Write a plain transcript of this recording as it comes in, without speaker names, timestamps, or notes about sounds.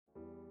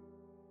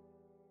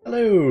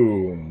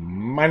Hello,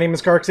 my name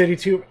is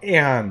GregTech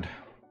and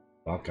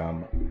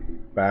welcome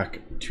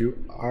back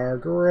to our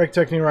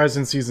GregTech New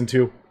Horizons Season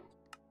 2.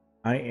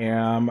 I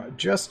am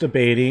just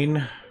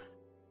debating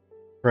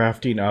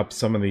crafting up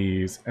some of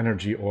these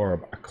energy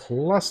orb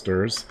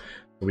clusters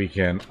so we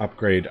can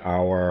upgrade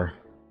our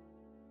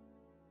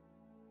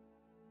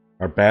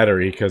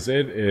battery, because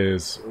it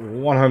is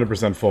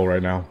 100% full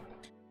right now.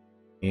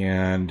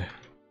 And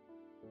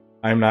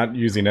I'm not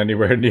using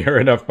anywhere near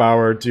enough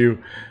power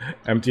to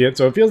empty it,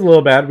 so it feels a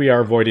little bad. We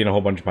are voiding a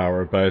whole bunch of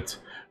power, but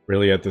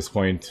really at this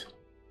point,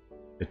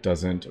 it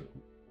doesn't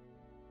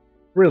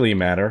really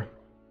matter.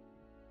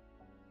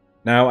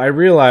 Now, I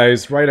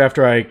realized right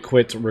after I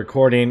quit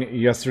recording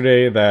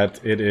yesterday that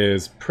it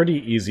is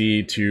pretty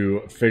easy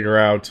to figure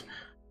out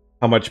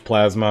how much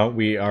plasma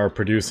we are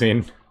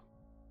producing.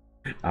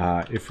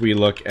 If we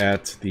look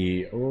at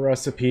the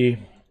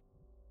recipe,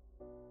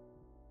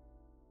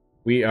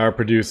 we are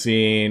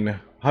producing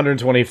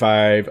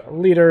 125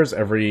 liters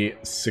every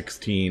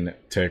 16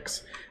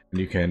 ticks.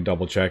 And you can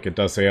double check. It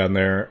does say on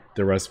there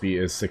the recipe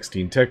is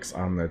 16 ticks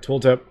on the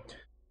tooltip.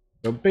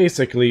 So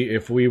basically,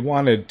 if we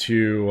wanted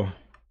to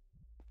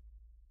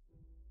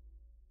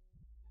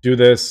do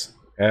this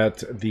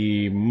at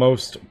the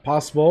most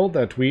possible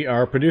that we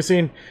are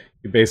producing,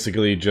 you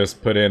basically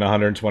just put in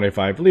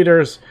 125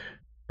 liters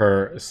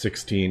per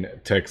 16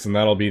 ticks, and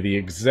that'll be the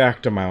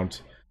exact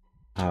amount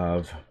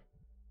of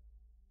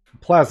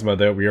plasma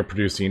that we are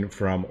producing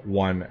from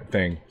one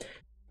thing.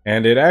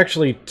 And it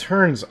actually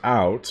turns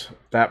out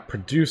that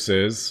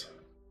produces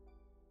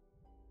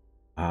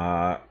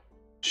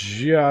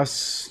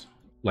just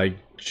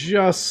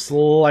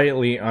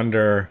slightly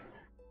under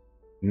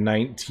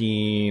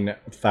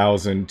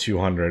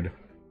 19,200.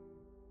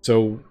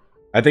 So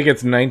I think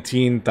it's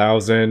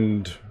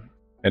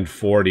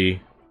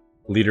 19,040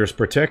 liters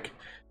per tick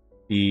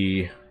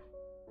the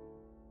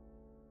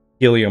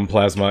helium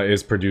plasma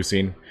is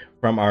producing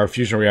from our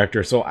fusion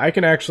reactor. So I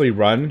can actually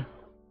run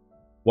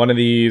one of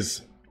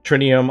these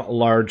tritium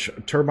large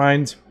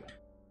turbines,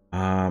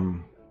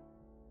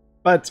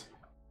 but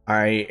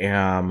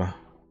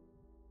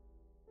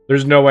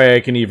there's no way I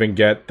can even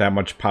get that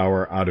much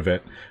power out of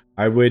it.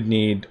 I would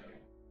need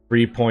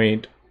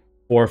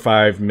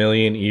 3.45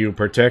 million EU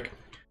per tick.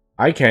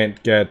 I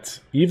can't get,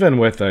 even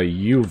with a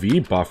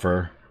UV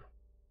buffer,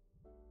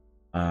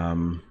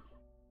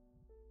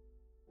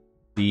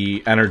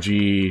 the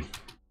energy.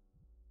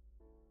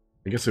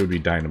 I guess it would be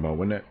dynamo,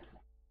 wouldn't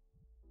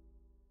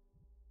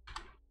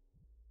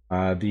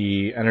it?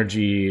 The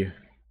energy,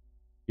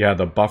 yeah,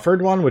 the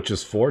buffered one, which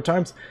is 4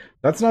 times,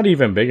 that's not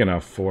even big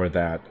enough for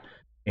that.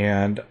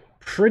 And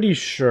pretty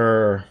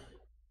sure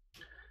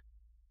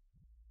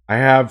I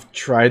have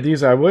tried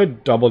these. I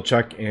would double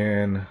check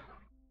in.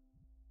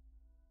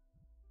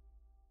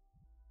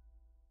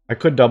 I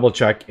could double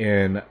check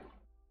in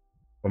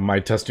my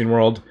testing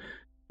world,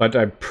 but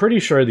I'm pretty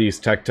sure these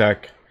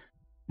GregTech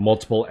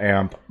multiple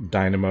amp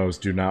dynamos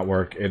do not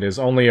work. It is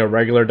only a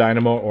regular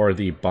dynamo or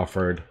the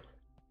buffered.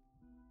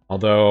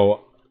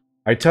 Although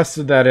I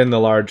tested that in the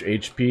large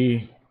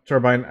HP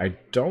turbine. I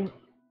don't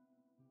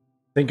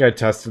think I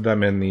tested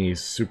them in the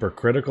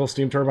supercritical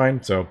steam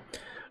turbine, so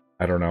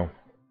I don't know.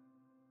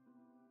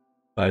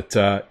 But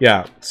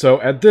yeah,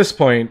 so at this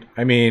point,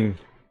 I mean,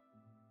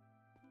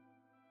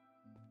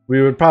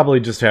 we would probably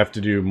just have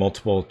to do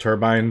multiple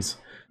turbines,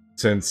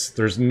 since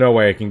there's no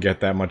way I can get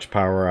that much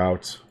power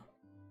out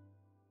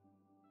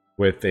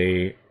with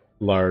a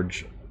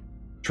large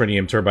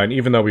tritium turbine,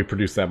 even though we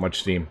produce that much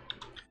steam.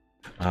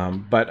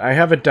 But I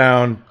have it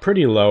down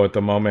pretty low at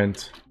the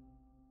moment.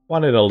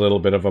 Wanted a little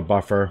bit of a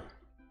buffer.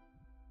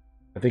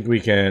 I think we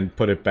can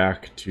put it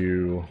back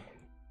to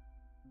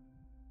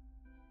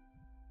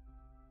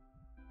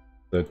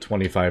the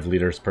 25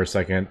 liters per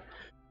second.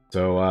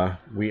 So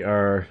we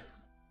are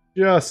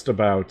just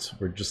about,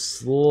 we're just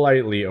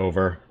slightly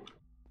over.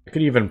 I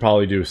could even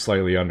probably do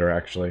slightly under,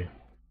 actually.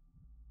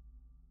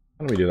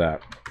 How do we do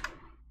that?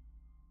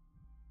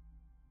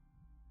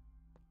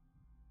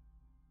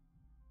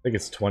 I think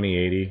it's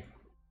 2080.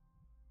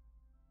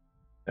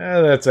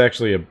 That's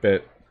actually a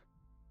bit.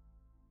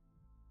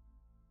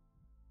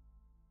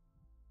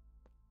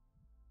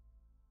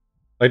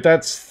 Like,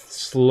 that's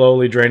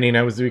slowly draining,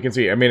 as we can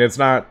see. I mean, it's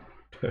not.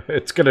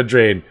 It's gonna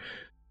drain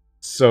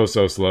so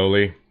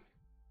slowly.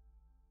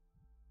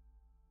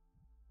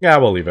 Yeah,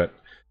 we'll leave it.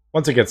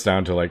 Once it gets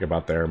down to like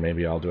about there,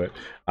 maybe I'll do it.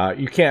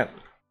 You can't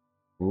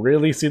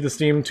really see the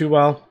steam too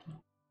well,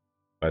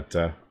 but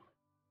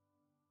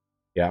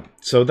yeah.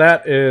 So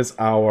that is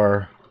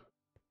our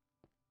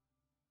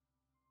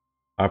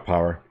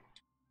power.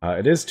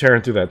 It is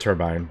tearing through that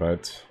turbine,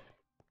 but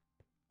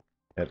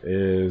it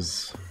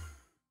is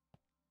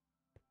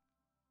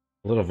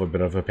a little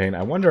bit of a pain.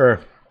 I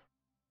wonder.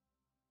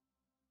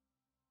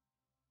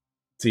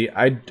 See,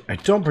 I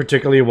don't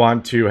particularly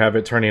want to have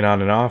it turning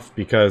on and off,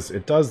 because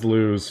it does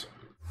lose.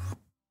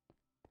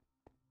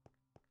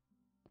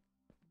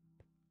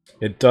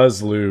 It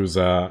does lose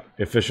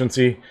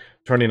efficiency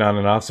turning on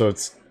and off. So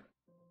it's,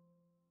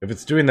 if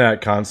it's doing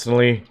that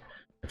constantly,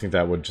 I think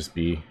that would just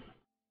be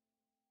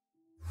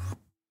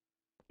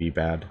be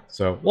bad.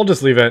 So we'll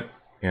just leave it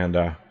and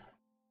not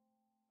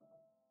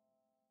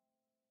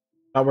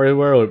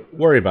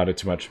worry about it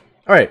too much.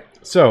 All right,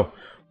 so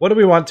what do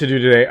we want to do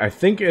today? I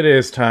think it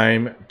is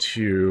time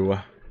to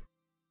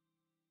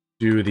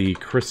do the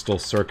crystal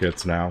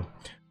circuits now.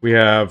 We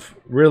have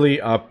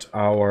really upped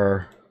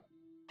our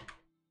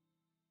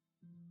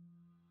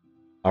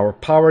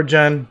power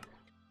gen. I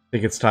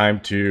think it's time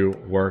to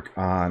work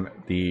on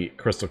the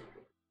crystal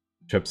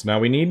chips.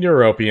 Now we need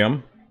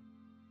europium.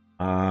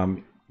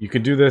 You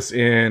can do this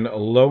in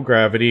low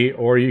gravity,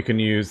 or you can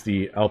use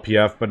the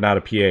LPF, but not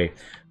a PA.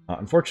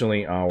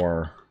 Unfortunately,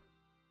 I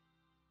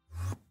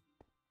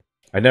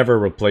never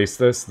replaced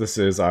this. This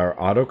is our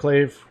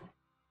autoclave.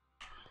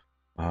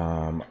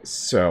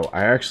 So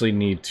I actually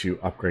need to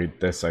upgrade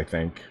this, I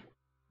think,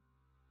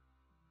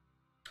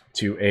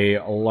 to a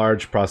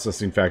large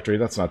processing factory.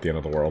 That's not the end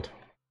of the world.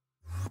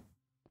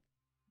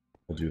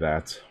 We'll do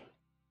that.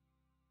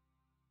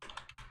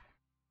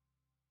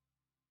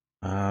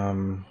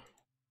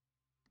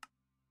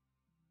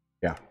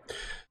 Yeah.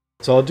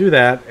 So I'll do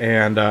that,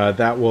 and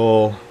that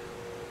will...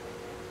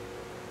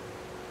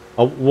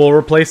 we'll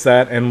replace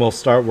that, and we'll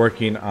start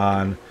working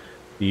on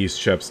these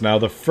chips. Now,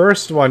 the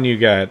first one you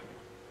get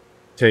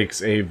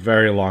takes a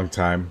very long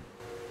time.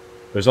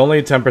 There's only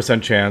a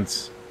 10%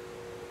 chance.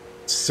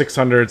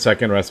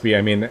 600-second recipe.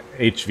 I mean,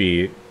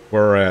 HV.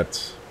 We're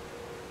at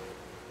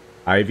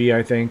IV,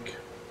 I think.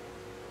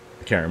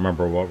 I can't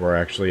remember what we're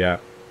actually at.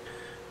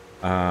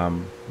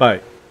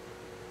 But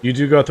you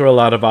do go through a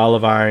lot of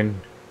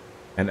olivine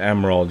and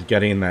emerald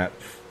getting that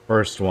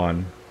first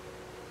one.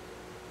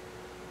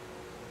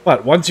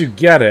 But once you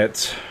get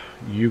it,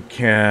 you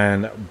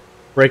can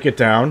break it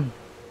down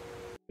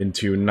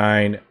into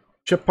 9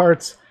 chip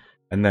parts,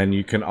 and then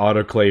you can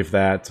autoclave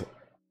that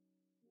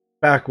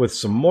back with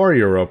some more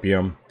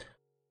europium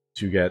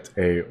to get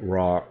a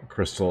raw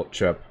crystal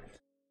chip.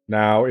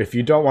 Now, if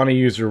you don't want to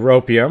use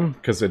europium,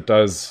 because it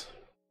does,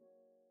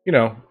 you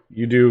know,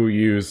 you do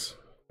use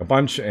a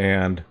bunch,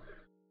 and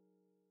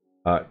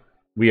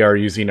we are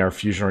using our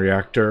fusion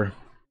reactor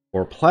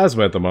for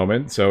plasma at the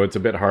moment, so it's a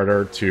bit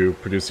harder to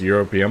produce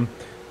europium.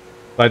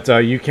 But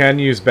you can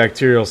use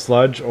bacterial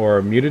sludge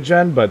or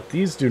mutagen, but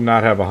these do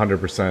not have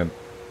 100%.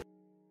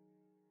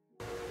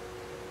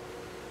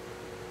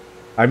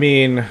 I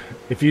mean,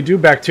 if you do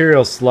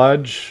bacterial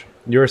sludge,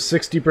 you're a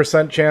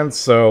 60% chance,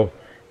 so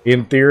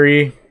in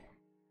theory,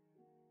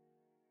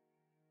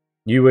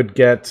 you would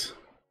get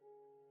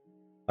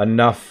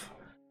enough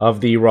of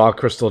the raw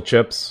crystal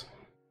chips.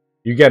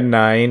 You get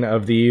 9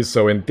 of these,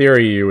 so in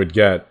theory, you would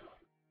get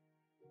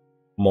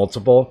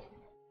multiple.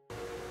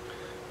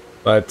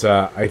 But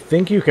I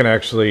think you can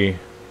actually...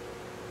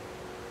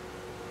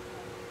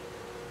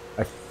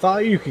 I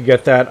thought you could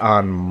get that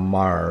on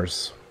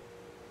Mars.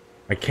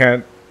 I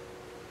can't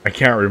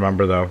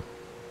remember, though.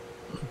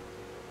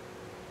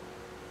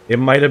 It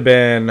might have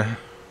been... I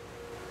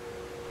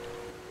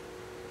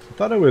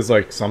thought it was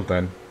like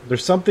something.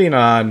 There's something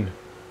on...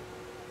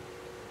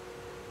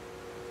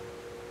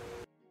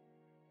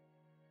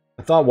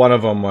 I thought one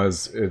of them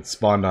was it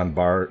spawned on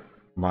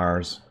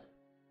Mars.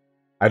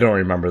 I don't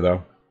remember,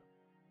 though.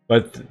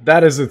 But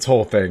that is its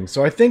whole thing.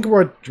 So I think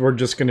what we're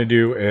just going to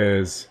do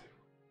is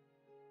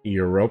the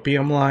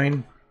europium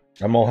line.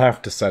 And we'll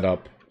have to set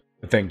up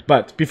the thing.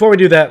 But before we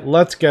do that,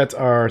 let's get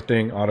our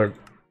thing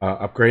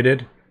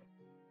upgraded.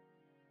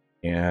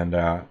 And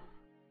I've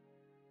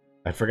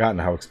forgotten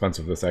how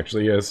expensive this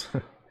actually is.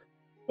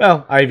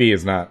 Well, IV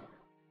is not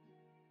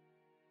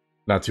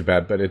too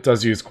bad, but it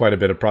does use quite a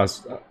bit of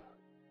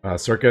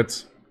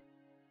circuits,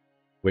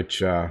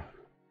 which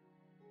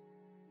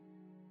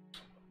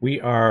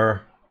we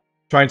are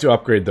trying to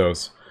upgrade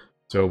those,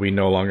 so we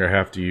no longer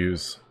have to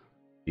use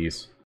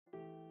these.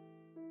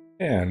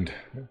 And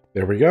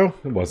there we go.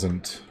 It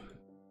wasn't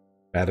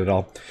bad at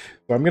all.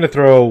 So I'm going to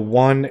throw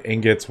 1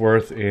 ingot's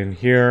worth in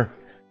here.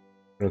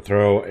 I'm going to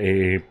throw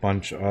a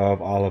bunch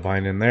of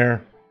olivine in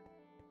there.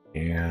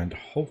 And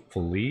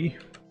hopefully...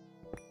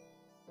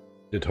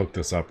 did hook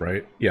this up,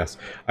 right? Yes.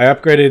 I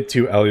upgraded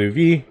to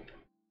LUV.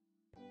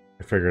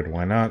 I figured,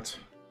 why not?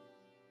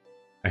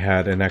 I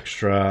had an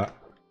extra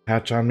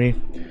patch on me.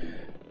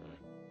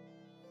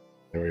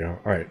 There we go.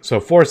 Alright, so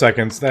 4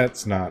 seconds.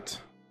 That's not...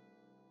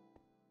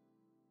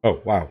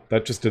 Oh, wow.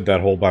 That just did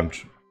that whole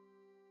bunch.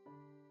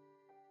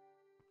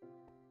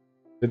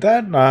 Did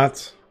that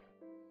not...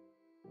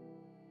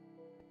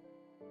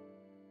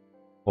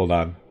 Hold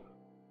on.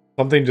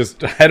 Something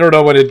just... I don't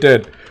know what it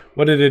did.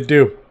 What did it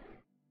do?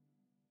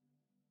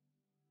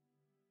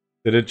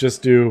 Did it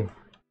just do...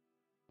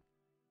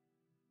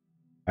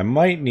 I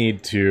might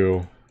need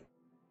to...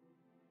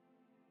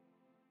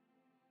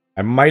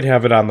 I might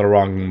have it on the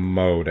wrong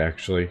mode,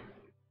 actually.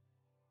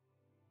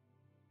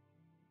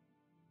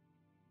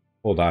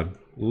 Hold on.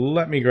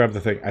 Let me grab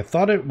the thing. I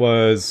thought it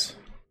was...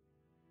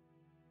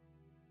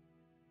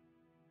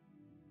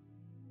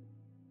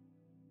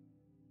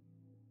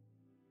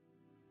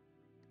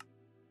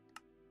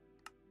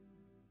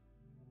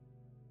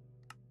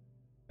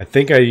 I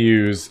think I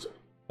used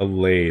a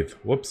lathe.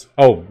 Whoops.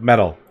 Oh,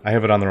 metal. I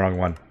have it on the wrong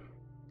one.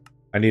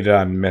 I need it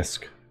on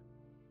MISC.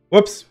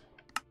 Whoops.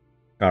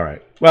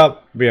 Alright.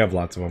 Well, we have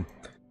lots of them.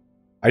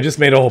 I just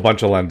made a whole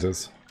bunch of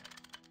lenses.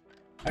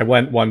 I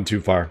went one too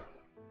far.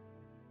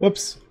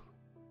 Whoops.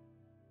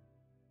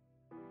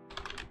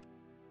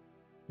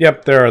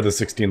 Yep, there are the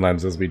 16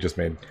 lenses we just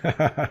made.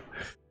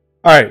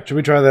 Alright, should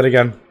we try that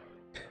again?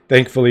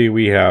 Thankfully,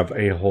 we have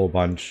a whole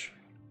bunch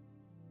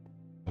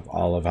of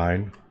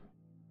olivine.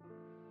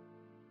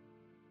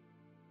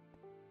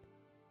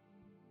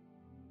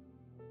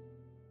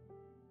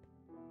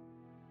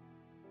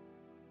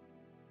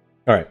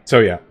 Alright, so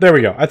yeah, there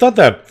we go. I thought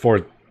that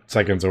 4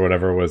 seconds or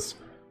whatever was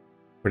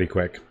pretty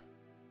quick.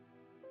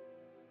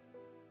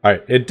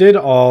 Alright, it did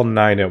all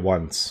 9 at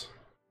once.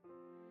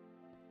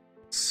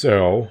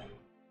 So,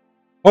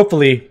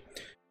 hopefully,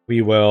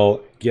 we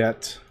will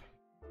get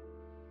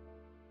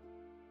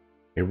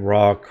a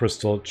raw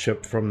crystal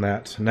chip from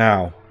that.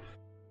 Now,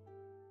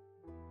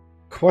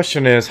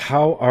 question is,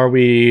 how are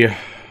we...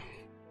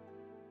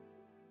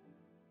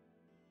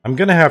 I'm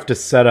gonna have to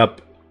set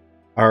up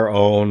our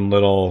own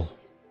little...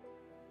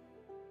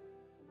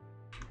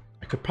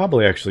 I could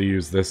probably actually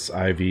use this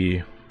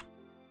IV.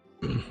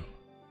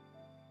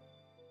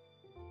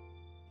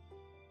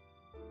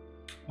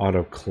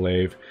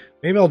 Autoclave.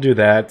 Maybe I'll do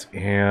that,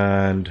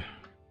 and...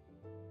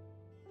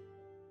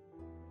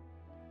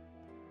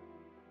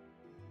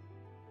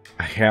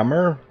 a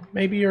hammer,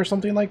 maybe, or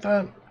something like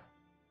that?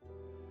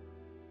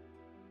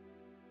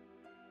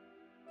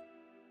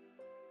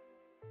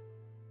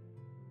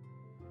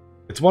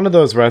 It's one of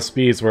those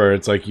recipes where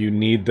it's like you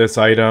need this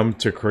item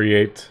to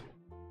create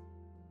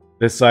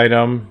this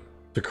item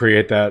to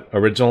create that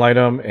original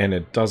item, and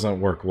it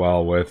doesn't work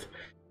well with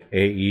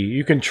AE.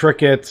 You can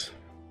trick it,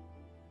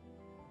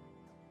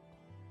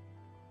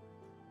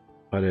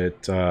 but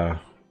it,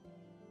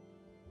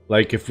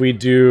 like if we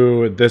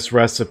do this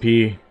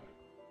recipe,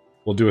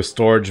 we'll do a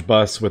storage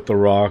bus with the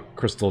raw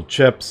crystal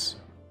chips,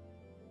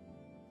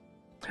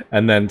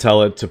 and then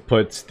tell it to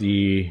put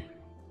the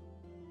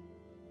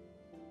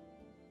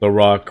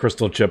raw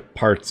crystal chip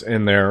parts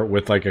in there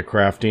with like a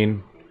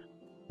crafting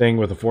thing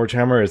with a forge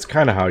hammer. It's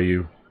kind of how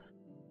you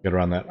get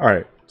around that.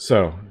 Alright,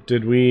 so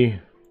did we...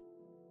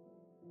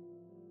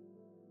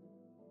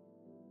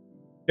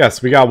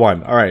 Yes, we got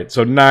one. Alright,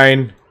 so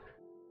 9.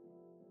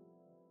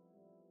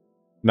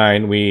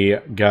 9, we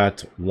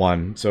got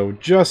 1. So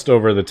just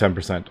over the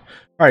 10%.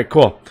 Alright,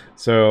 cool.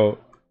 So...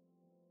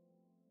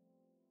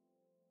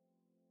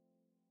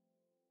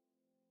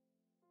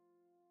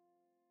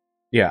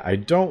 yeah, I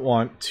don't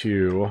want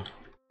to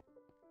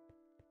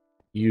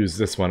use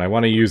this one. I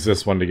want to use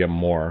this one to get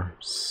more.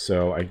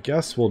 So I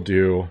guess we'll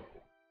do...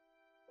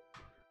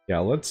 yeah,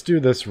 let's do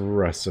this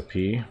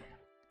recipe.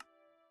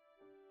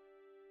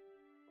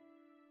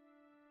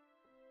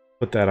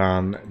 Put that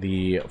on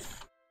the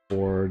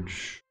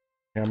forge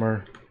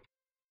hammer.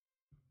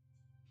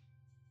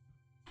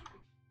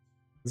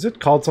 Is it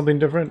called something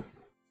different?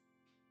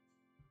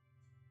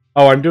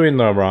 Oh, I'm doing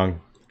the wrong.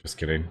 Just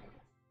kidding.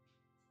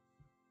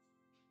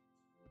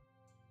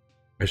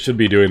 I should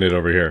be doing it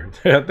over here.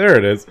 There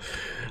it is.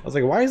 I was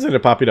like, why isn't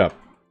it popping up?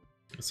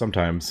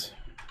 Sometimes.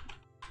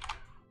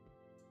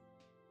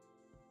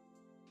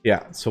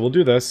 Yeah, so we'll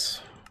do this.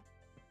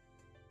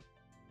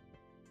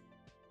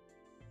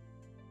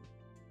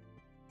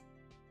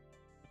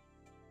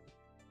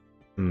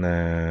 And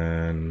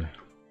then...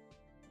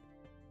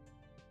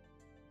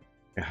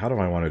 yeah, how do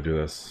I want to do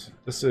this?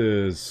 This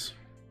is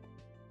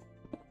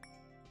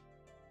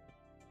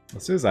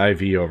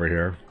IV over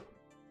here.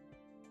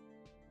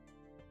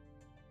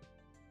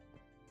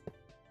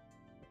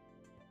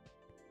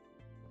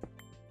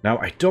 Now,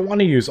 I don't want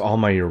to use all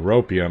my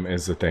europium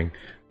is the thing.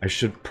 I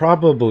should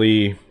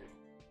probably,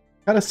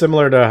 kind of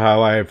similar to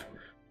how I've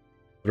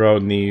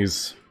thrown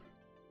these,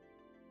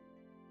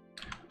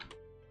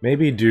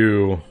 maybe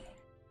do...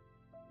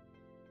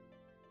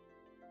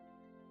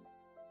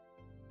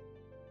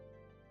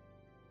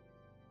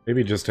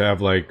 maybe just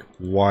have like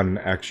 1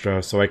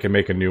 extra so I can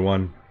make a new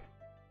one.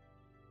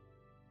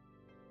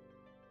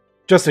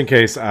 Just in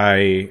case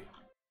I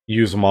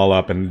use them all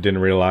up and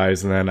didn't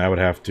realize, and then I would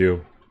have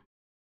to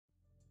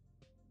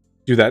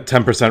do that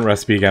 10%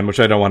 recipe again, which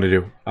I don't want to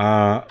do.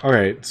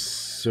 Alright,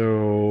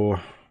 so...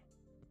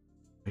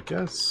 I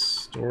guess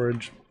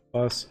storage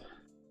bus.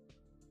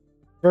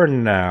 For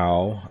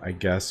now, I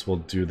guess we'll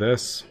do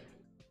this.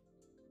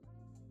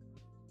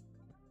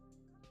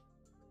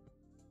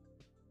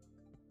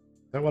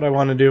 Is that what I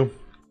want to do?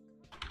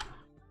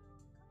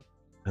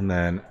 And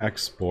then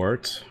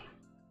export.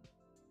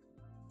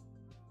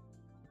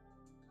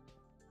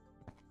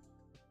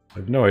 I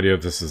have no idea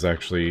if this is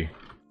actually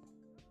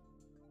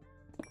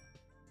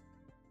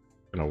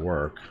gonna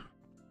work.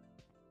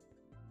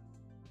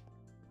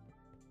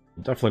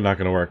 Definitely not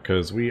gonna work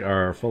because we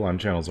are full on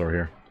channels over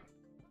here.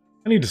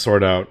 I need to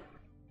sort out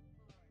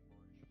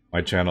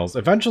my channels.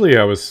 Eventually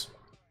I was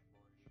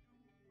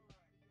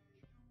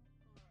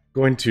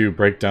going to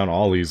break down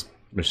all these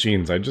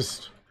machines.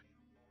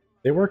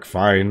 They work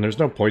fine. There's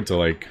no point to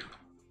like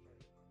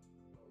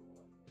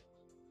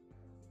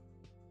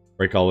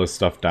break all this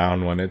stuff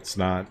down when it's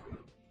not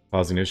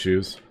causing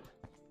issues.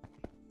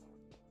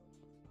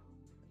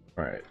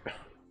 Alright,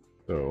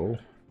 so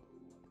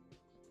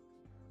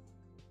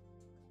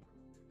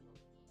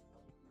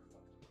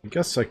I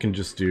guess I can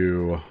just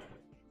do...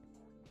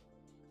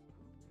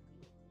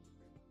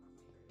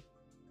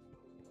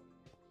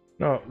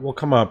 No, we'll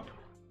come up.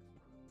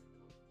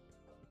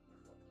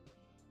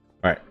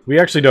 Alright, we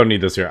actually don't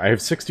need this here. I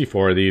have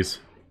 64 of these.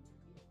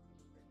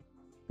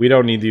 We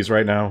don't need these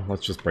right now.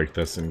 Let's just break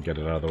this and get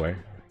it out of the way.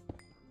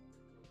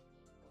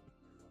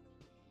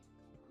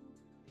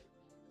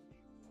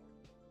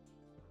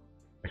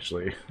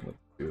 Actually, let's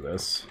do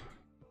this.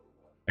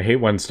 I hate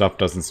when stuff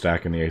doesn't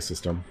stack in the A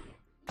system.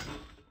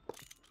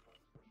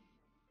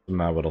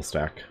 Now it'll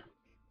stack.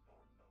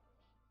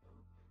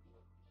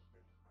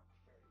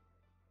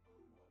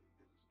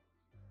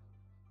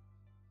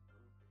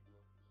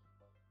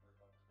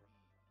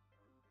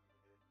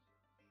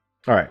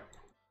 Alright.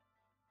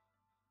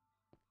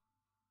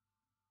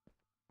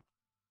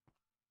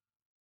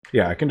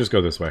 Yeah, I can just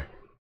go this way.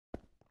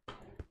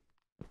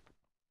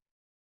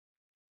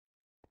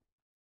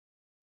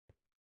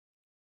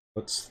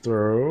 Let's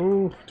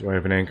throw... Do I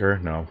have an anchor?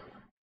 No.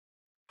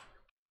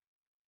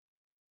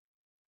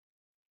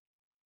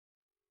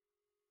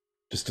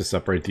 Just to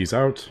separate these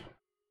out.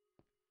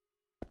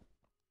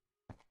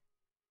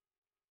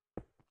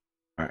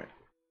 Alright.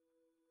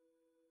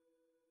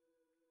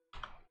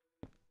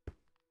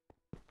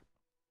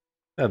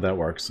 Yeah, that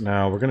works.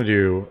 Now we're going to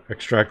do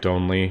extract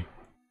only.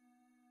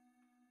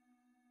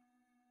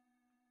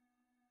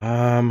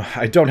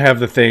 I don't have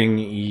the thing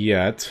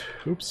yet.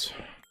 Oops.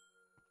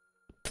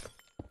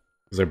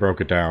 Because I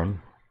broke it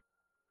down.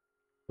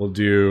 We'll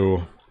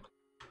do...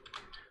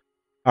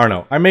 I don't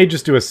know. I may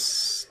just do a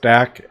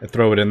stack and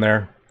throw it in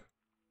there.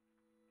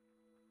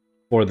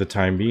 For the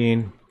time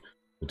being.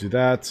 We'll do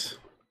that.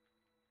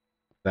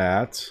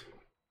 That.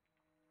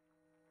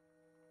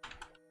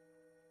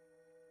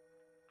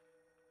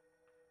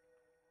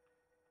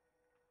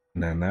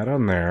 And then that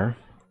on there.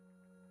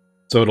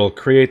 So it'll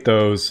create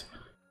those.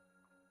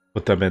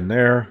 Put them in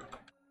there.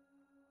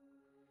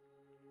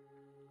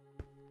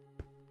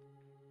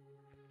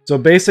 So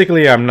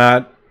basically I'm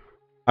not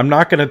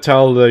going to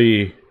tell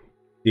the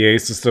A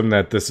system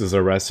that this is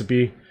a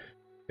recipe.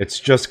 It's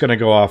just going to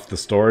go off the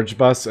storage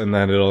bus and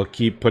then it'll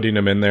keep putting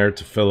them in there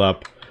to fill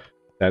up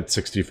that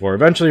 64.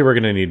 Eventually we're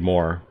going to need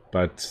more,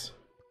 but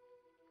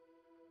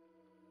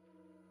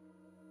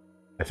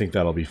I think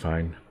that'll be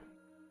fine.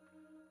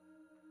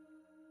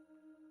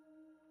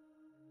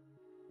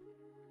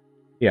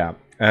 Yeah,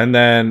 and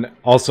then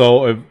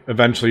also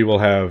eventually we'll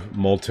have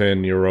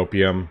molten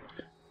europium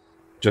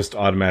just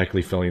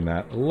automatically filling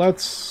that.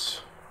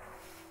 Let's...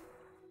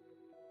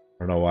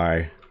 I don't know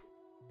why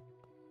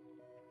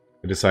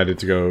I decided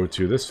to go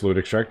to this fluid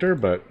extractor,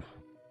 but...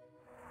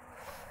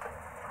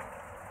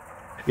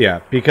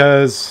 Yeah,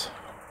 because...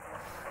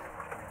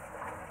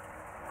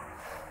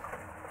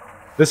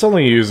 this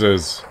only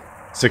uses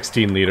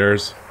 16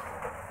 liters.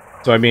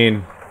 So, I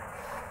mean...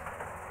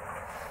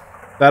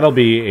 that'll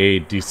be a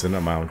decent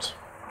amount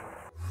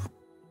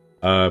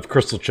of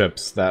crystal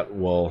chips that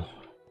will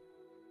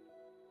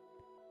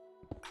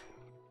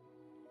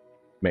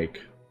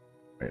make.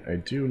 Right, I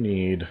do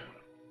need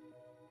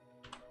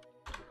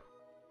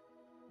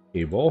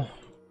cable.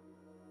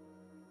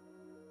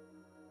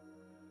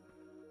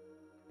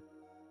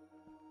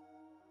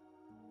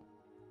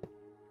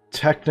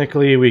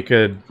 Technically, we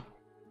could...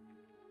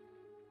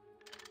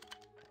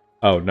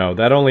 Oh, no,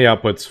 that only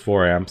outputs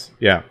 4 amps.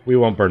 Yeah, we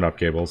won't burn up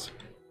cables.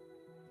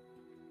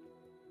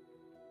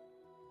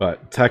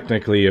 But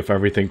technically, if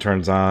everything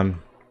turns on,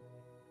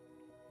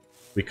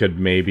 we could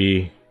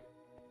maybe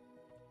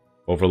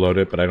overload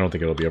it, but I don't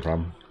think it'll be a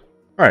problem.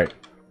 Alright,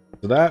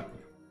 so that.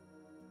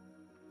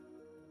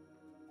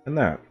 And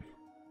that.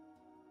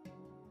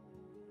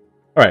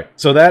 Alright,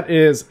 so that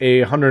is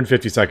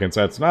 150 seconds.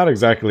 That's not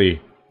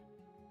exactly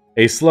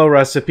a slow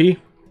recipe.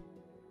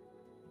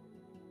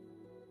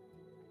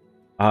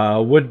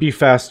 Would be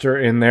faster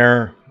in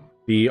there,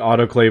 the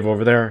autoclave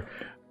over there.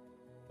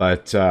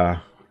 But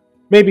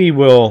maybe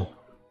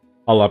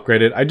I'll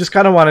upgrade it. I just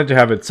kind of wanted to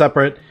have it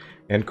separate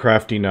and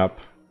crafting up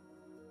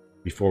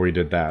before we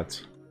did that.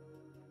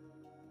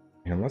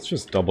 And let's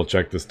just double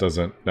check this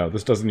doesn't... No,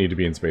 this doesn't need to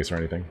be in space or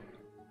anything.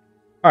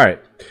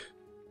 Alright.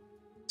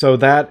 So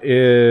that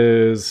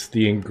is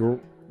the...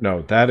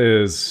 No, that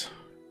is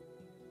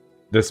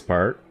this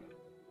part.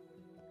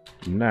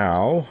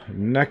 Now,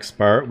 next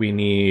part, we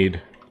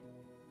need...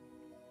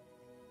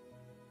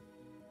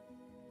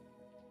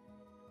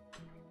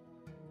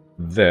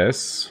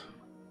 this.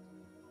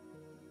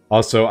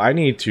 Also, I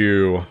need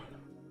to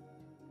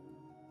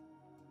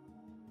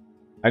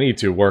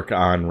work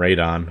on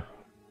radon,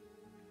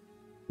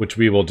 which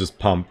we will just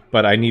pump,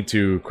 but I need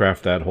to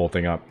craft that whole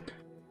thing up.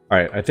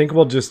 Alright, I think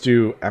we'll just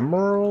do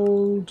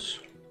emerald.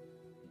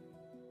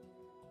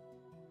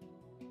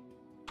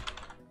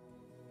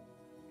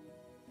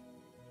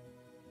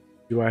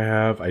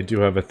 I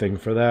do have a thing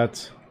for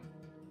that.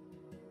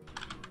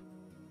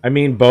 I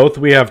mean, both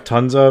we have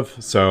tons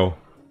of, so...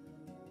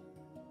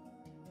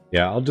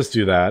 yeah, I'll just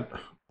do that.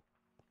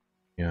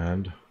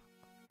 And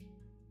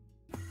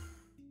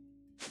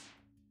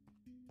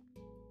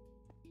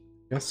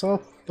guess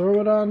I'll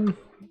throw it on.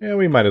 Yeah,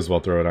 we might as well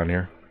throw it on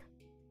here.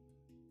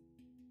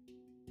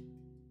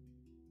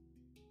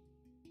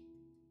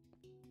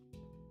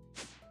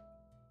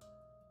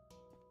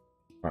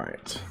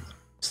 Alright.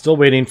 Still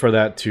waiting for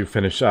that to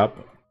finish up,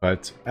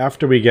 but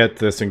after we get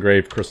this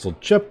engraved crystal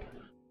chip,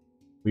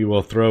 we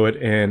will throw it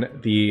in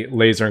the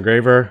laser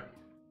engraver,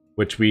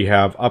 which we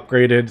have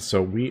upgraded,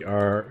 so we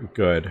are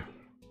good.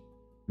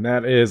 And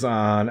that is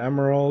on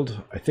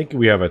Emerald. I think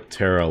we have a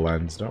Terra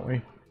lens, don't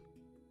we?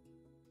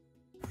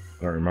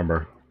 I don't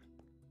remember.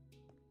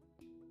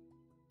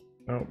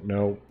 Oh,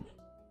 no.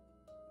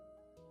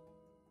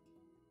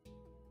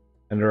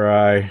 Ender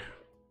Eye.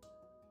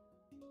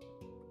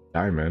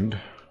 Diamond.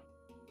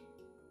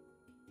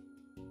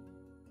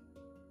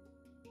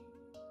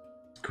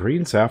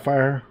 Green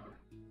Sapphire?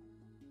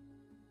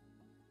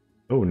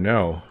 Oh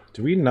no.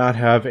 Do we not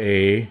have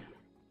a...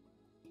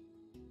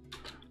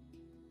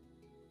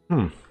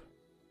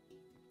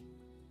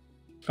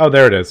 Oh,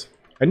 there it is.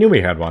 I knew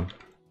we had one.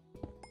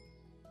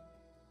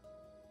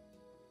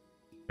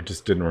 I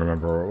just didn't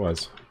remember where it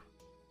was.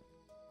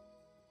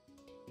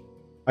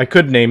 I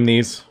could name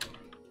these.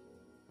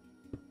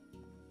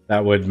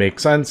 That would make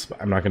sense,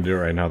 but I'm not going to do it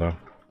right now, though.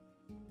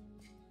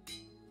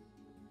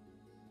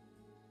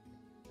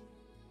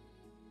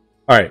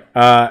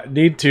 Alright,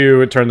 need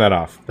to turn that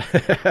off.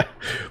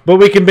 But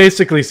we can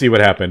basically see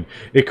what happened.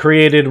 It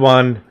created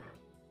one,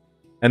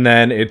 and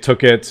then it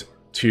took it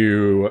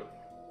to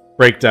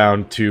break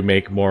down to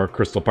make more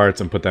crystal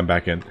parts and put them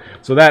back in.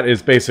 So that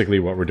is basically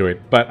what we're doing.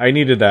 But I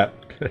needed that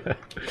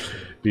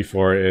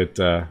before it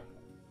did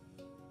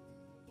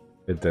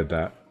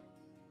that.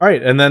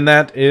 Alright, and then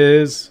that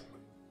is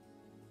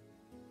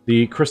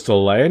the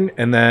crystal line,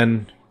 and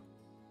then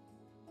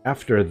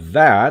after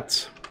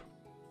that...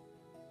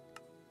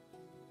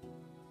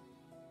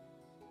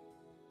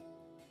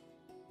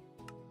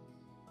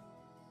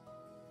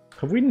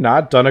 Have we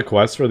not done a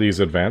quest for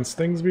these advanced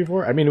things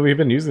before? I mean, we've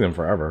been using them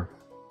forever.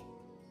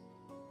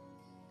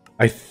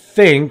 I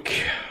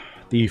think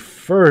the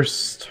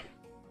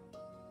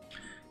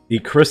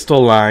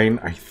crystal line,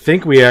 I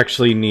think we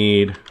actually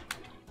need...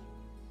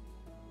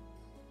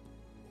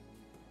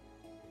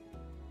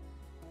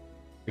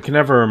 I can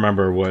never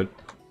remember what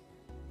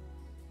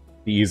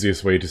the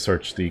easiest way to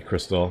search the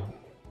crystal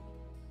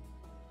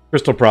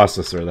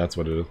processor, that's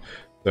what it is.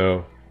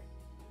 So...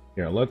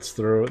 Here, let's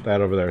throw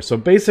that over there. So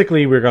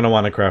basically, we're going to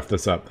want to craft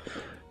this up.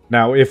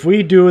 Now, if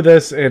we do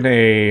this in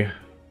a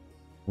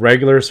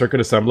regular circuit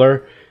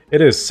assembler,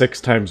 it is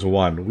 6 times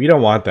 1. We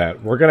don't want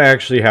that. We're going to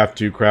actually have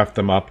to craft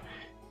them up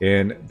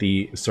in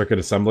the circuit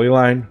assembly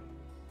line.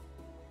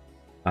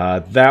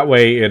 That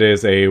way, it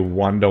is a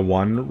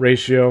 1-to-1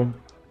 ratio.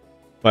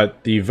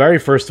 But the very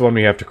first one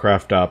we have to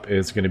craft up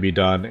is going to be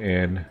done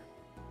in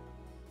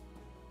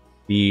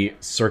the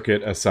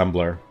circuit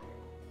assembler.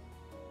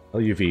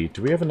 LUV.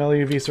 Do we have an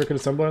LUV circuit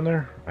assembler in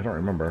there? I don't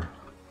remember.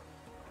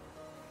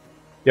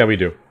 Yeah, we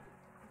do.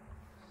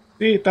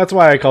 See, that's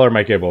why I color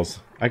my cables.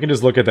 I can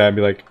just look at that and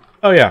be like,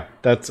 oh yeah,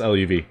 that's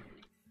LUV.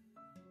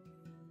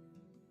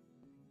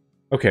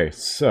 Okay,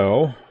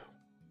 so...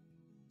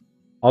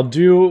 I'll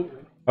do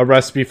a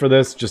recipe for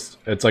this, just,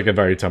 it's like a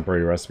very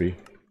temporary recipe.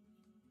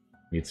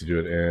 Need to do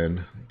it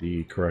in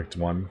the correct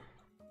one.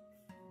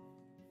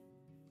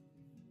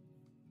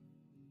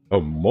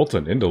 Oh,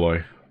 molten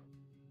indoloy.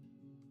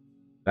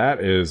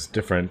 That is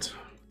different.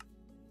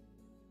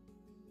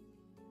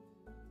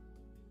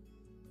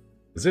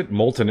 Is it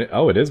molten?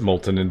 Oh, it is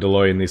molten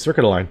indoloy in the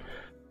circuit line.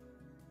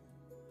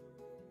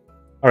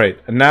 Alright,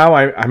 and now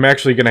I'm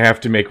actually going to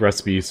have to make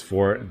recipes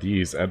for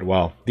these as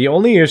well. The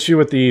only issue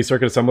with the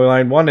circuit assembly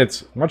line, one,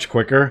 it's much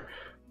quicker,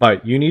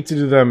 but you need to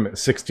do them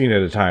 16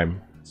 at a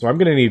time. So I'm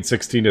going to need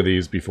 16 of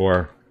these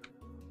before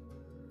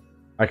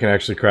I can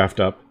actually craft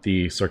up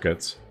the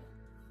circuits.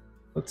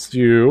 Let's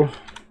do...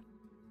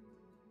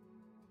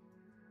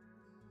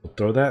 We'll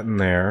throw that in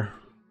there.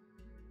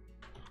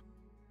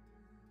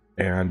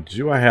 And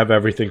do I have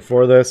everything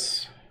for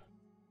this?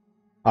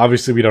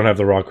 Obviously, we don't have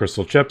the raw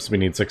crystal chips. We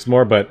need 6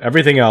 more, but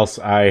everything else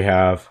I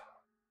have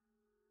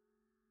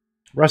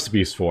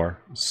recipes for.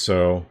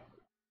 So,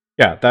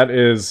 yeah, that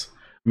is...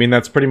 I mean,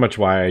 that's pretty much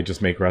why I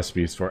just make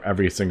recipes for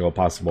every single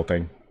possible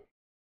thing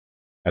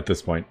at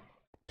this point.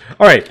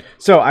 Alright,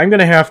 so I'm going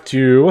to have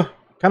to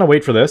kind of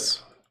wait for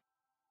this.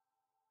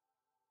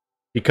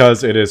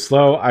 Because it is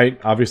slow,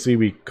 obviously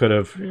we could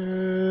have...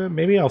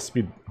 maybe I'll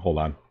speed... Hold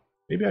on.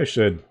 Maybe I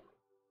should...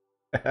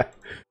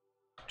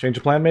 change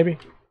the plan, maybe?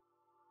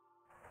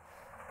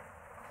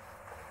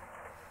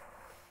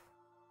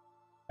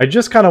 I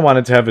just kind of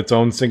wanted to have its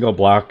own single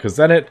block, because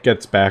then it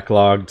gets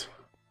backlogged.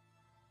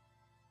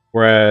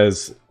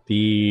 Whereas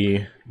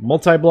the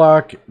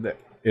multi-block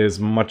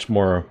is much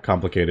more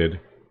complicated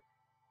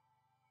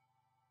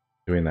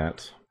doing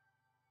that.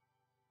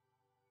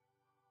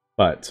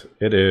 But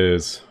it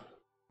is...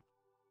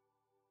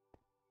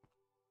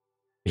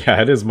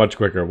 Yeah, it is much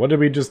quicker. What did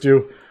we just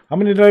do? How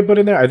many did I put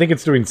in there? I think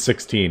it's doing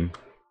 16.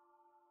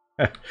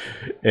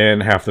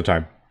 in half the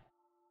time.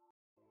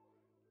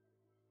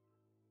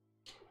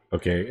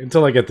 Okay,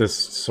 until I get this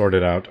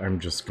sorted out, I'm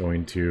just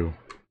going to...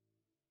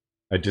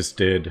 I just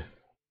did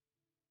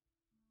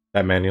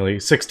that manually.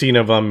 16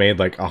 of them made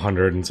like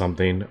 100 and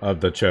something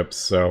of the chips,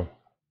 so...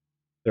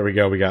 There we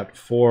go, we got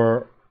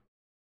 4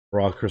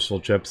 raw crystal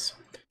chips.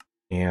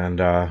 And,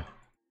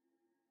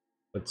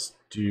 let's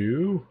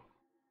do...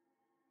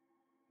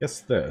 I guess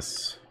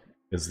this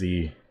is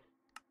the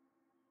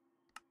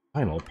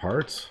final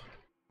part.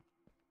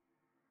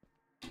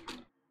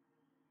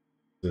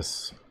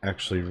 This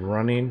actually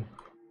running?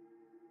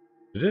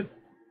 Did it?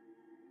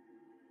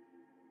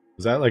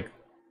 Is that like...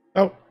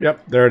 Oh,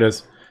 yep, there it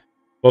is.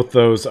 Both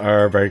those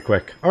are very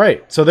quick.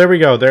 Alright, so there we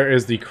go. There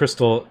is the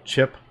crystal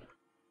chip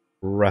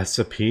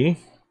recipe.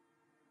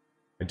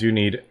 I do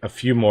need a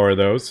few more of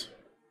those,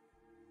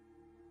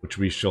 which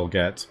we shall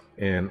get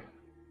in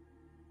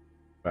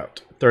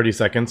about 30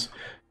 seconds.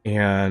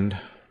 And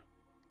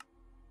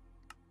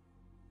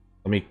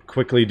let me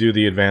quickly do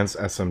the advanced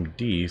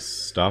SMD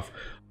stuff.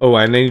 Oh,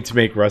 I need to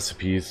make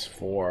recipes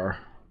for...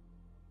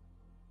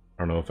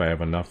 I don't know if I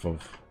have enough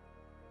of...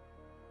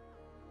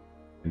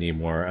 I need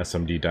more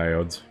SMD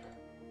diodes.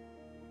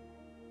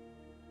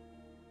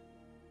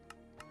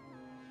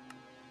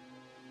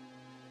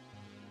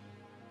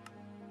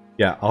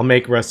 Yeah, I'll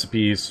make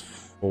recipes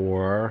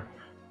for...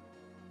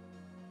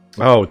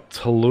 Oh,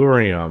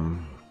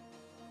 tellurium.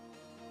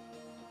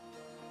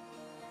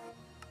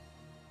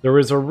 There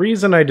was a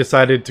reason I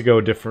decided to go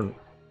a different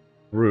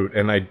route,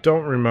 and I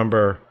don't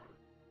remember...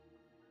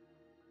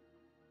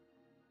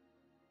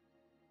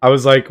 I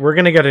was like, we're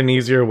gonna get an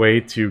easier way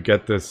to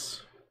get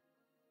this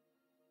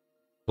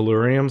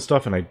tellurium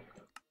stuff, and I... If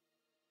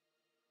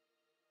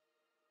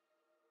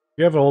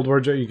you have an old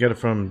word, you get it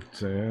from...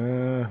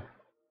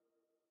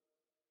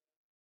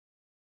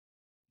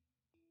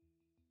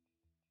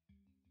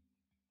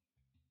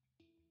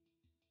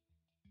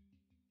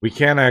 We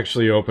can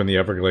actually open the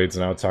Everglades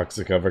now,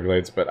 Toxic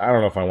Everglades, but I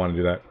don't know if I want to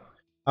do that.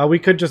 We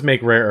could just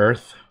make Rare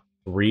Earth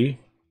 3.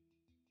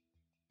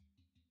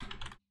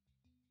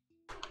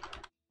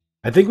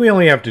 I think we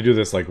only have to do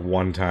this like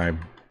one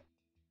time.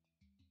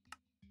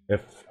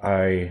 If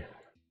I...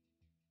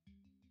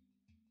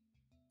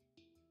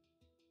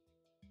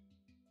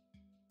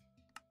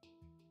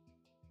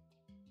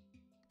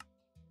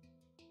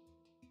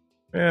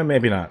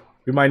 maybe not.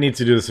 We might need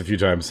to do this a few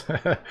times.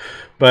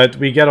 But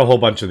we get a whole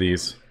bunch of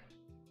these.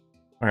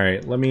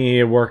 Alright, let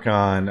me work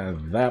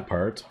on that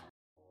part.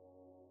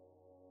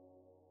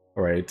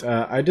 Alright,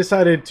 I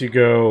decided to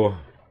go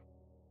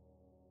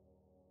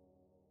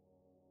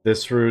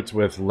this route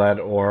with lead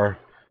ore.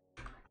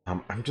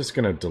 I'm just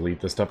gonna delete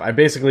this stuff. I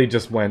basically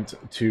just went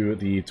to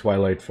the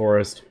Twilight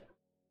Forest.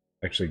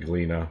 Actually,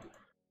 Galena.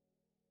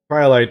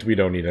 Twilight, we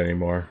don't need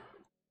anymore.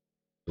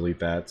 Delete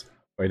that.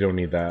 I don't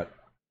need that.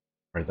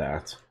 Or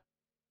that.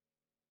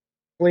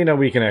 Galena,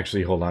 we can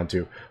actually hold on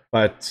to.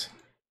 But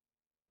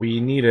we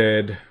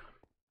needed...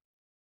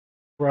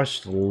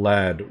 Crushed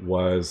lead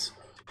was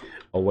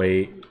a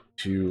way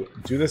to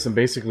do this, and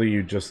basically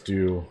you just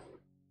do...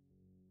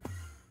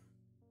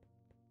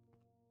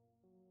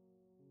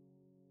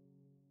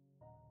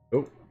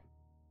 Oh.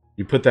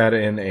 You put that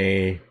in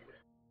a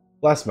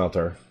glass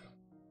melter.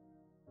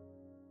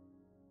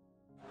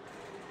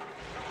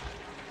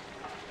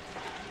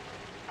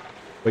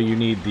 But you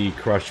need the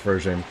crushed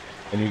version,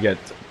 and you get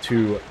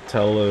 2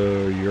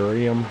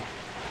 tellurium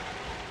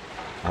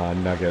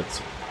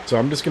nuggets. So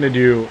I'm just going to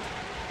do...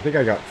 I think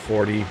I got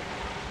 40.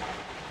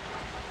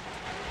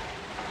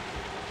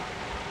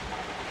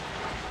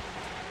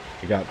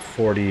 I got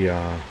 40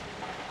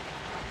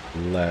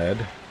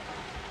 lead.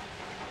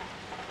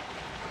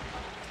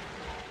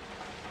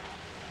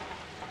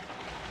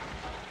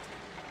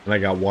 And I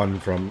got 1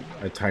 from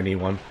a tiny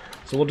one.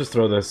 So we'll just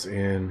throw this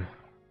in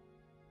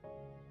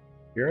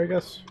here, I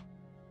guess.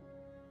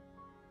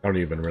 I don't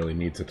even really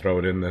need to throw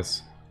it in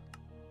this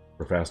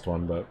for fast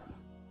one, but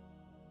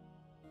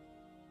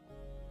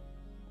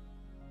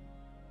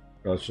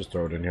let's just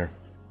throw it in here.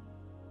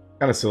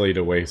 Kind of silly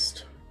to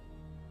waste.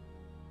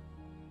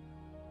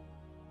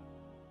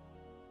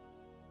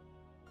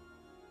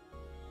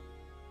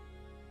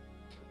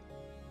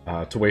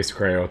 To waste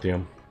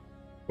cryotheum.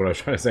 What I was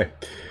trying to say.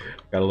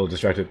 Got a little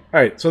distracted.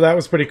 Alright, so that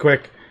was pretty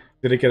quick.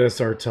 Did it get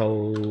us our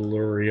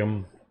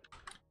tellurium?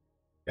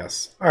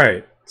 Yes.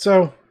 Alright,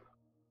 so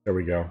there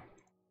we go.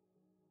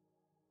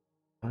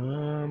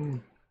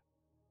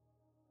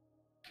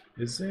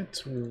 Is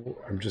it?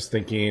 I'm just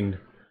thinking,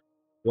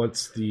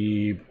 what's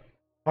the...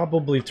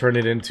 Probably turn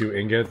it into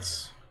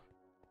ingots.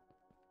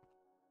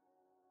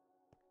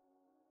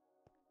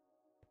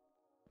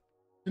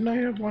 Didn't I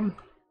have one?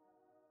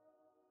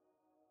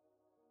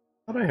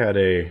 I thought I had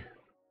a...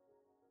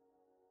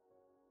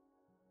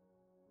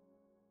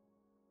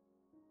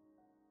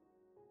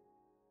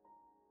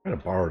 I might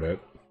have borrowed it.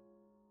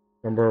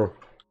 Remember?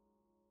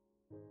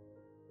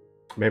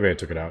 Maybe I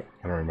took it out.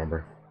 I don't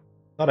remember.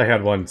 Thought I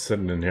had one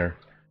sitting in here.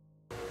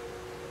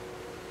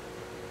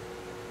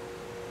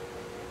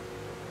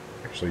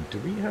 Actually, do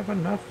we have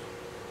enough?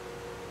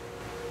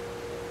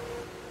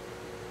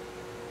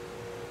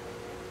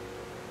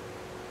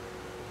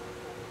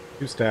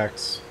 2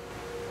 stacks.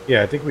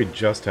 Yeah, I think we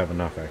just have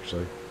enough,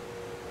 actually,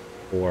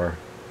 for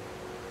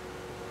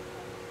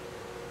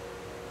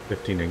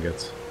 15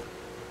 ingots.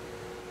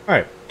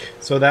 Alright,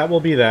 so that will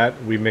be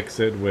that. We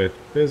mix it with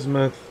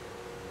bismuth.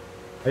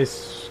 I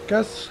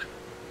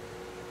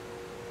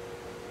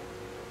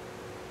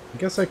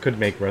guess I could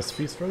make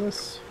recipes for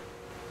this.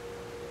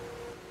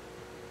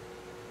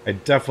 I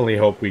definitely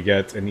hope we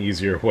get an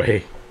easier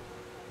way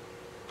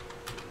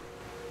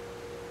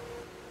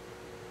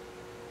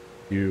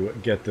to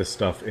get this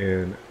stuff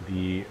in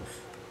the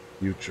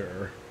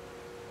future.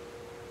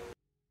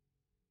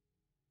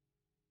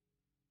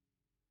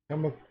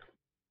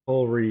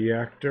 Chemical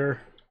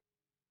reactor.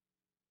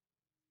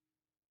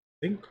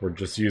 I think we're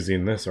just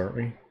using this, aren't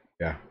we?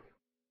 Yeah.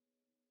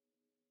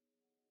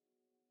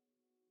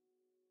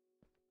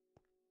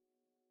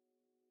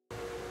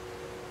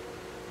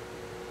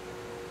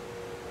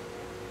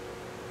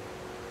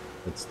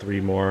 That's 3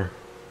 more.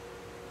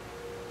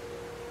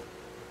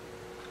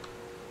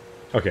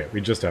 Okay,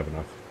 we just have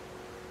enough.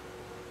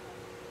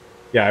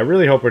 Yeah, I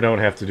really hope we don't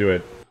have to do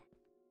it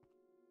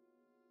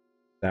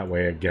that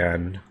way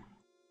again.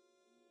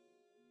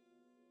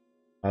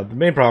 The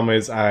main problem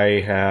is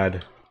I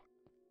had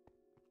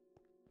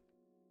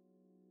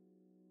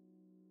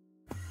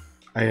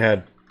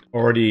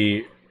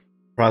already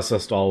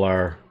processed all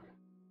our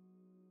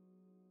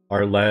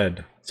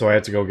lead, so I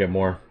had to go get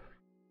more.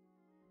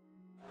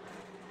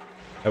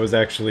 I was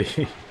actually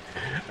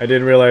I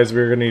didn't realize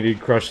we were gonna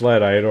need crushed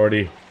lead. I had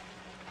already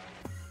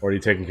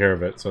taken care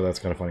of it, so that's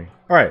kind of funny.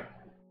 All right,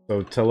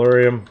 so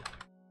tellurium.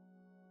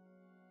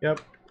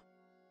 Yep.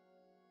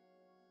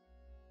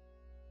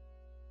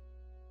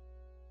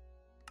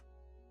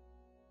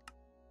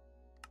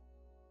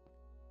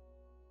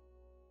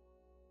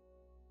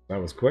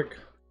 That was quick.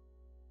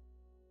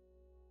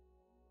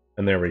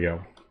 And there we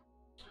go.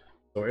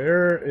 So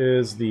here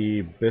is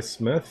the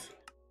bismuth.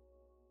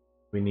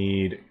 We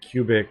need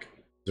cubic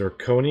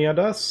zirconia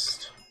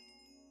dust.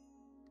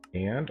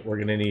 And we're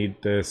going to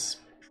need this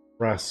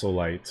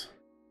prasolite.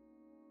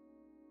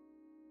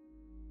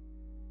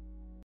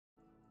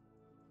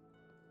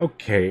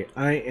 Okay,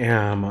 I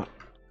am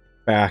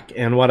back.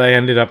 And what I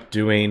ended up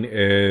doing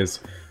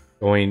is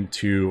going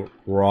to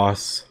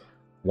ROS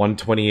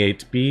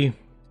 128B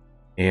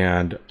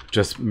and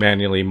just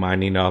manually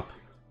mining up,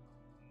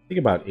 I think,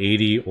 about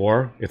 80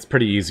 ore. It's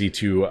pretty easy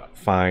to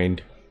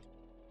find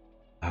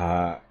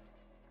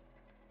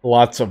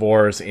lots of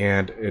ores,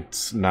 and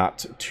it's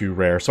not too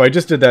rare. So I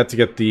just did that to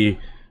get the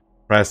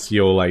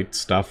prasolite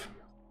stuff.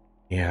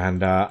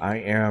 And I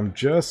am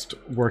just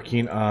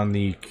working on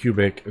the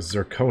cubic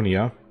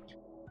zirconia.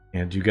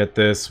 And you get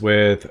this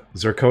with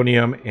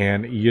zirconium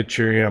and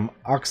yttrium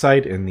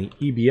oxide in the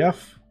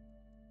EBF.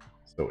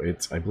 So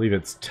it's, I believe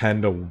it's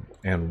 10 to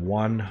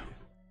 1.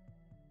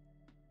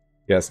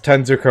 Yes,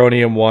 10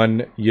 zirconium,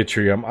 1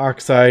 yttrium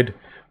oxide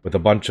with a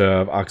bunch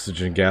of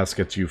oxygen gas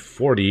gets you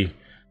 40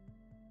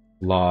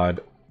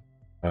 LOD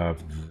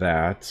of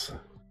that.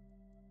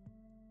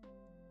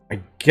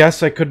 I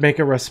guess I could make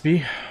a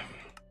recipe.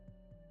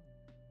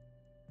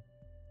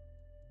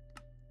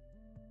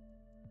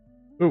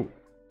 Ooh,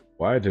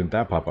 why didn't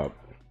that pop up?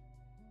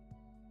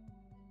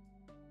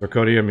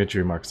 Zirconium,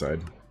 yttrium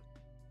oxide.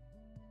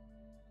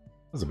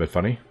 That's a bit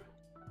funny.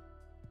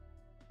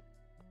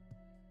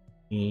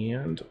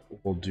 And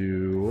we'll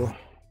do...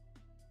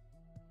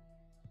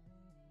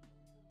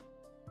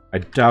 I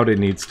doubt it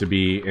needs to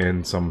be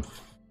in some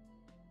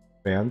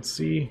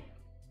fancy...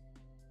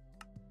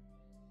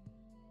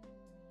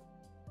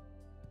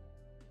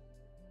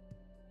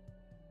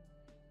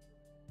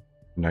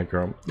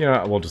 Nichrome.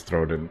 Yeah, we'll just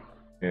throw it in.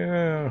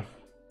 Yeah.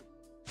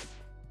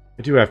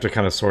 I do have to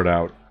kind of sort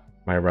out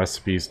my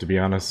recipes, to be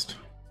honest.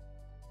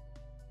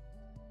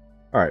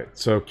 Alright,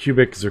 so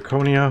cubic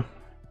zirconia.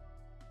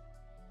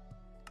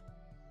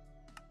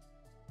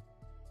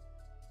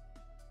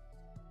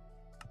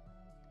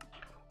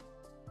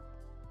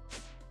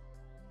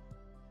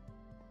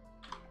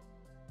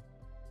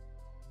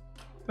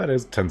 That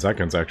is 10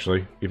 seconds,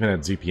 actually, even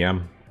at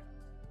ZPM.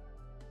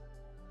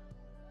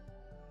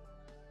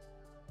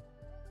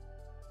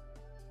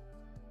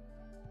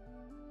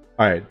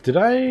 Alright, did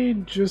I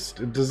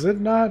just... Does it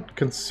not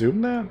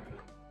consume that?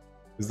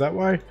 Is that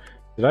why?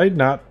 Did I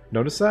not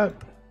notice that?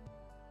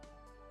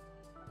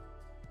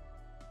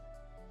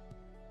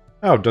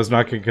 Oh, it does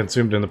not get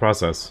consumed in the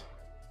process.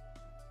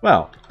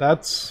 Well,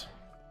 that's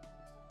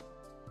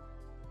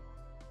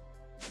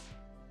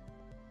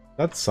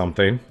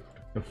something.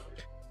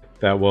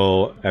 That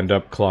will end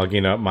up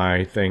clogging up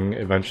my thing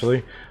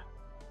eventually.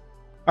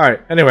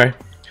 Alright, anyway.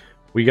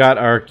 We got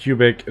our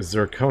cubic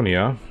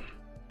zirconia.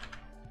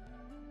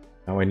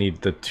 Now I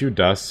need the 2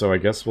 dust, so I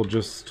guess we'll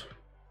just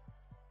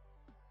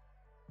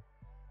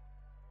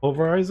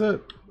pulverize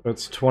it.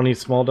 That's 20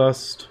 small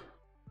dust.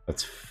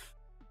 That's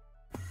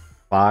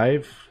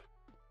 5.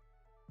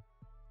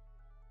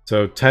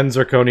 So 10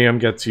 zirconium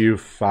gets you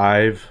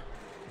 5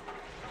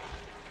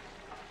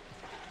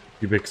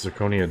 cubic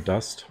zirconia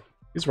dust.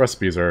 These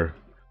recipes are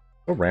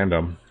so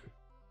random.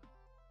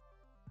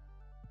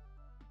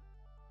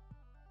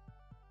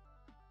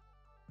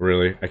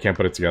 Really? I can't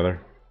put it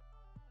together.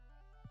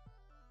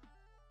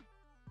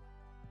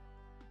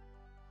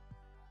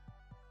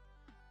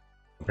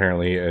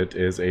 Apparently it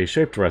is a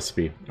shaped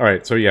recipe.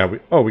 Alright, so yeah,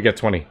 we get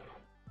 20.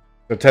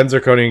 So 10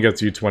 zirconia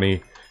gets you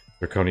 20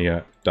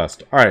 zirconia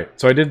dust.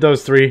 Alright, so I did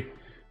those 3.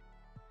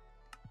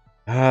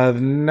 The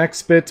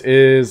next bit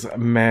is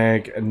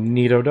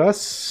magneto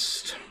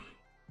dust.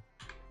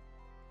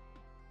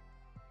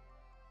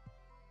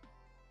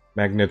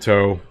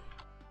 Magneto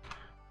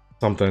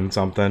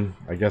something.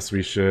 I guess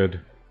we should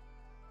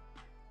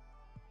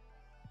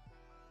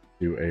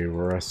do a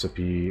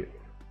recipe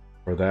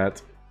for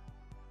that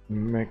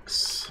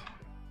mix.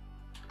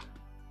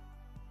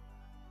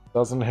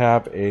 Doesn't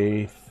have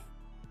a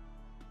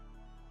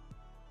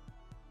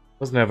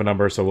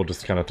number, so we'll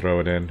just kind of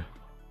throw it in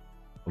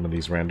one of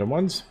these random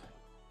ones.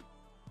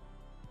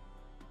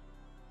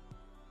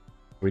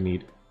 We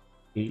need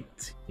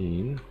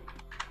 18.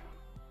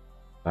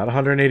 Not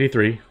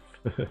 183.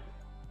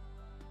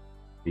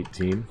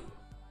 18.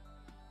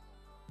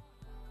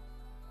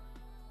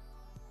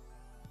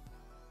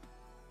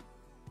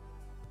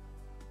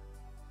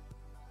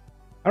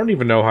 I don't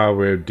even know how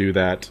we would do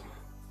that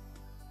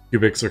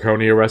cubic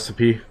zirconia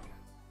recipe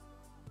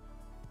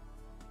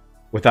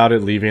without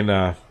it leaving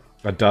a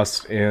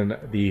dust in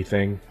the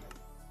thing.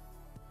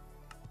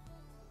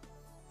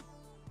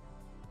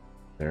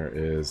 There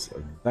is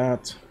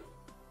that.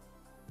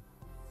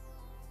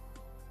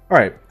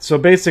 Alright, so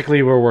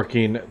basically we're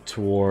working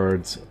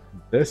towards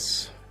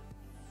this.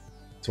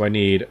 So I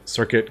need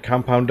circuit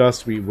compound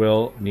dust. We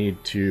will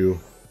need to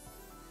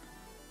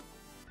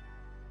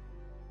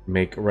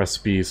make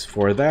recipes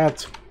for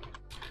that.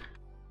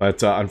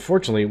 But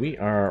unfortunately, we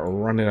are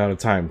running out of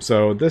time.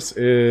 So this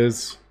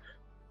is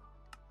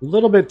a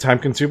little bit time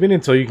consuming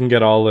until you can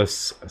get all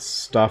this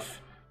stuff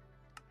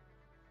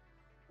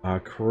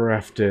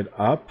crafted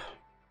up.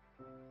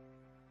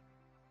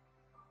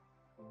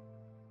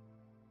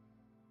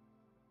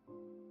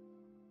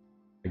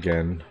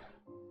 Again,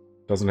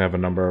 doesn't have a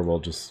number. We'll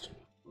just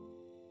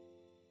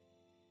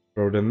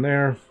throw it in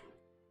there.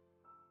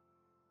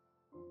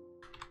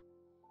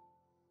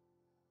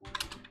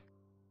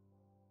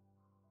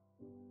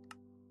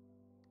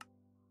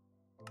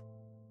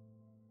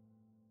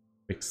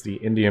 Mix the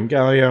indium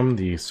gallium,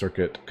 the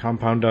circuit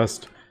compound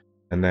dust,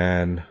 and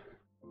then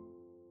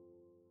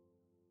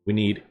we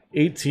need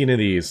 18 of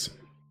these.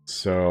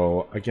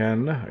 So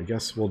again, I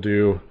guess we'll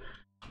do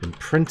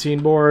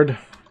imprinting board.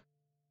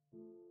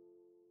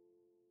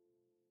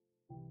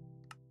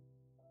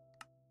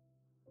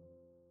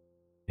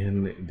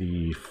 In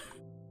the...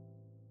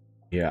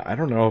 Yeah, I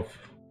don't know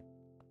if...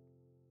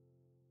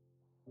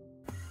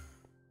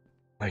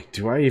 Like,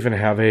 do I even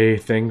have a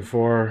thing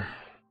for...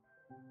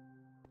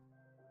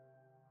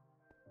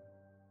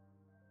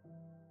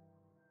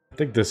 I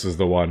think this is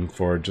the one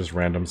for just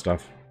random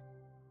stuff.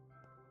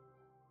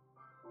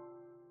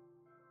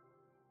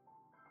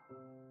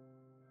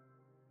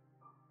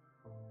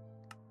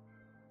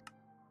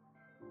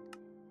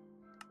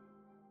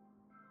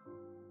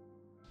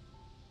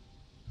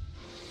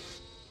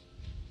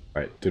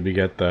 Alright, did we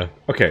get the...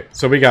 Okay,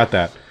 so we got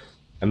that.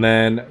 And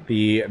then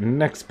the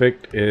next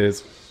bit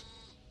is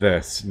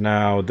this.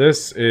 Now,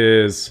 this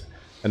is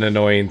an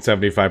annoying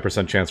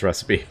 75% chance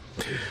recipe.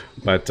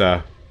 But,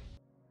 I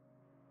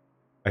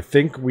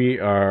think we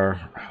are...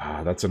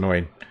 that's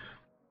annoying.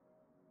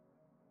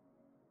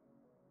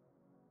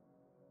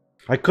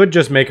 I could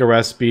just make a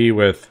recipe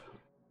with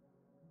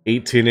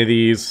 18 of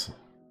these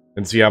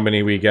and see how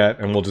many we get,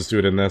 and we'll just do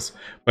it in this.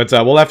 But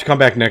we'll have to come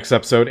back next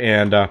episode,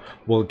 and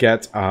we'll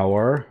get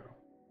our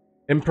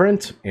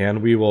imprint,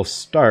 and we will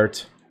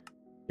start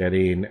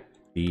getting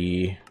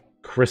the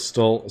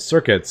crystal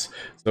circuits.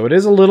 So it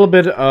is a little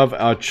bit of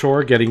a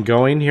chore getting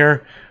going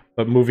here,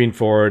 but moving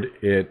forward,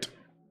 it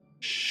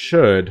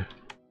should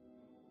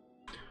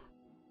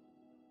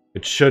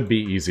be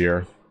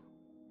easier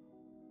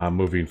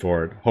moving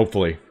forward,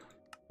 hopefully.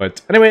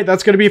 But anyway,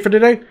 that's going to be it for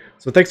today.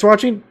 So thanks for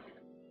watching,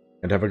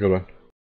 and have a good one.